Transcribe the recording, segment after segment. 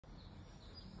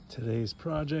Today's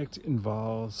project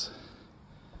involves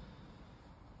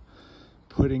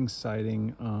putting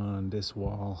siding on this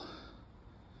wall,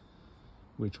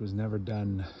 which was never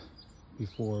done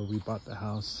before we bought the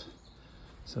house.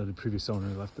 So the previous owner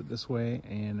left it this way,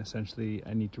 and essentially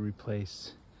I need to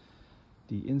replace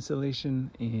the insulation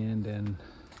and then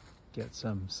get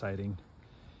some siding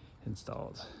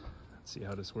installed. Let's see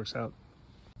how this works out.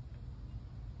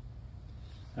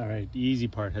 All right, the easy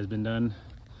part has been done.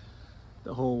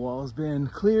 The whole wall has been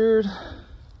cleared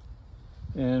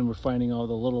and we're finding all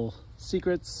the little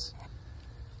secrets.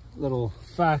 Little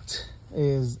fact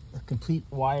is a complete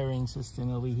wiring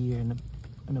system over here in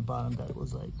the bottom that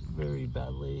was like very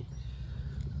badly.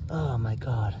 Oh my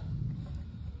God.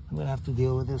 I'm gonna have to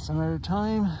deal with this another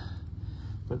time.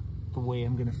 But the way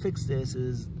I'm gonna fix this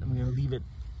is I'm gonna leave it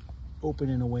open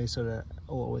in a way so that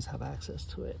I'll always have access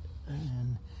to it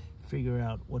and figure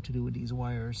out what to do with these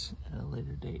wires at a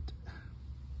later date.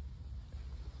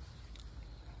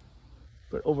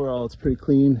 But overall, it's pretty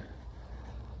clean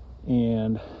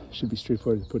and should be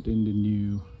straightforward to put in the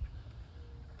new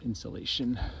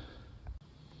insulation.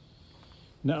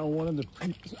 Now, one of the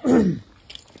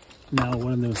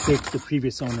mistakes the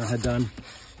previous owner had done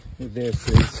with this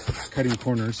is cutting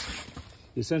corners.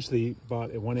 He essentially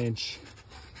bought a 1-inch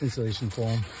insulation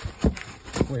foam,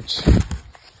 which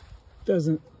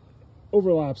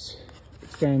overlaps,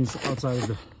 extends outside of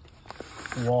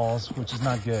the walls, which is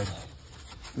not good.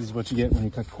 This is what you get when you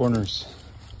cut corners.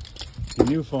 The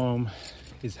new foam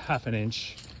is 1/2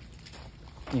 inch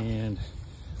and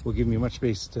will give me much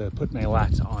space to put my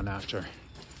lats on after.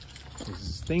 This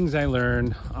is things I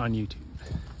learned on YouTube.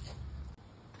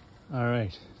 All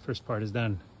right, first part is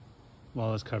done.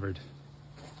 Wall is covered.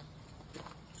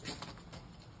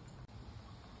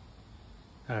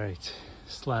 All right,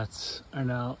 slats are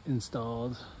now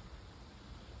installed.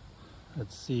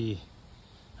 Let's see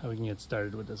how we can get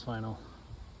started with this vinyl.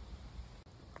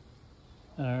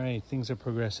 All right, things are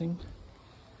progressing.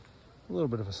 A little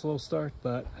bit of a slow start,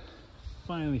 but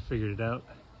finally figured it out.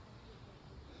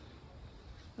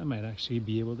 I might actually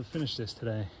be able to finish this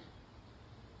today.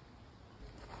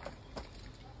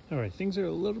 All right, things are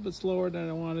a little bit slower than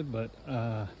I wanted, but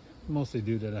mostly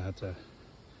due that I had to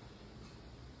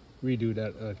redo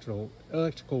that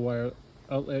electrical wire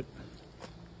outlet.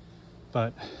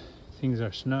 But things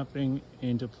are snapping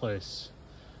into place.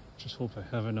 Just hope I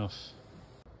have enough.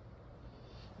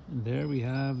 And there we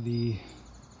have the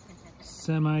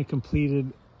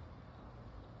semi-completed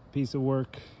piece of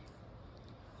work.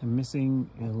 I'm missing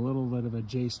a little bit of a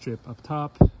J-strip up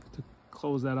top to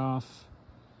close that off.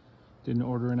 Didn't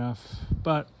order enough,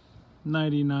 but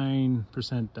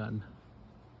 99% done.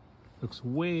 Looks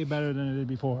way better than it did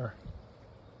before.